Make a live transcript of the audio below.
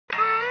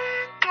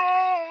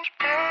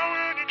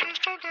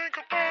don't think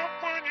about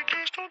when you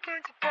just don't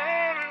think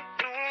about it,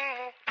 no.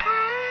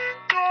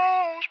 Time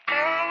goes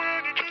by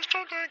when you just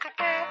don't think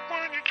about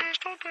when you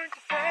just don't think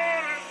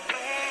about it,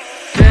 no.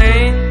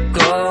 Pain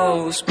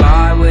goes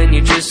by when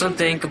you just don't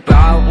think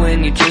about,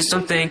 when you just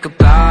don't think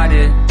about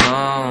it,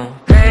 no.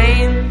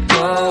 Pain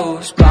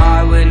goes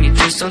by when you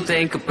just don't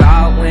think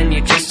about, when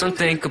you just don't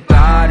think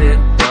about it,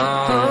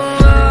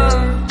 no.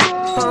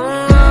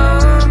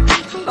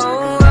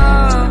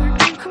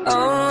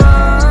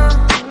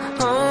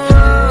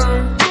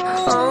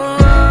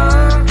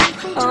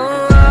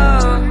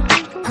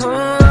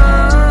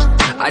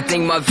 I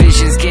think my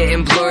vision's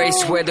getting blurry,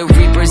 swear the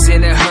Reaper's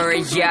in a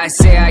hurry. Yeah, I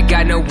say I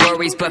got no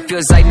worries, but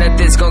feels like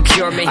nothing's gonna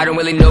cure me. I don't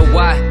really know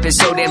why, been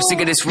so damn sick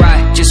of this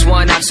ride. Just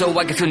one off so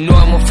I can feel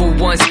normal for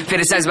once.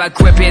 Fantasize about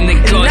gripping the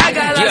gun. And I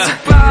got lots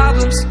of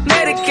problems,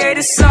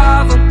 medicated,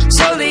 solve them.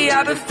 Slowly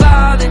I've been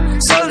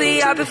falling,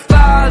 slowly I've been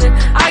falling.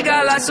 I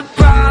got lots of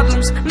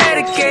problems,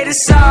 medicated,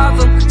 solve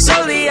them.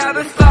 Slowly I've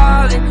been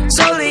falling,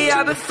 slowly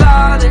I've been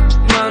falling.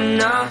 No,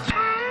 no.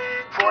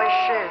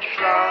 Voices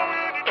loud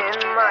in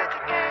my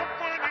head,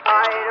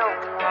 I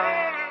don't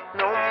want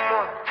no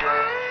more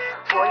pain.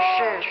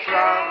 Voices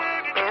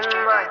loud in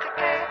my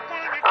head,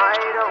 I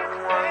don't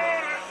want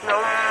no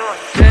more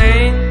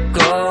Pain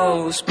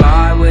goes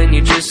by when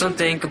you just don't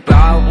think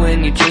about,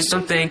 when you just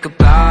don't think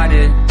about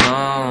it,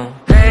 no.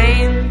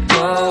 Pain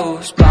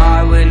goes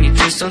by when you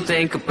just don't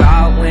think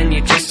about, when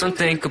you just don't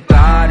think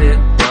about it,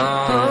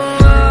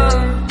 no.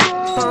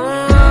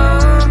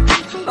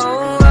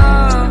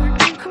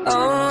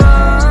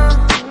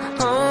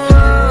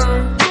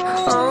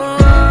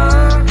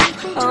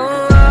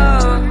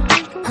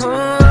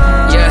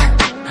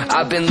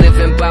 I've been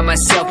living by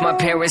myself, my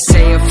parents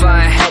saying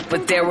find help,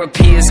 but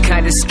therapy is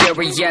kinda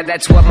scary, yeah,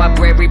 that's what my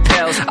brain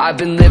repels. I've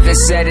been living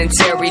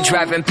sedentary,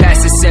 driving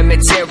past the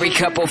cemetery,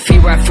 couple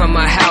feet right from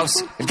my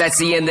house. If that's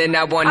the end, then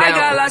I want out. I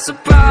got lots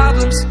of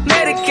problems,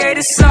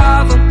 medicated,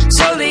 solve them.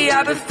 Slowly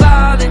I've been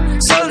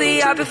falling,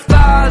 slowly I've been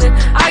falling.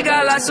 I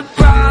got lots of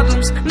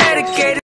problems, medicated.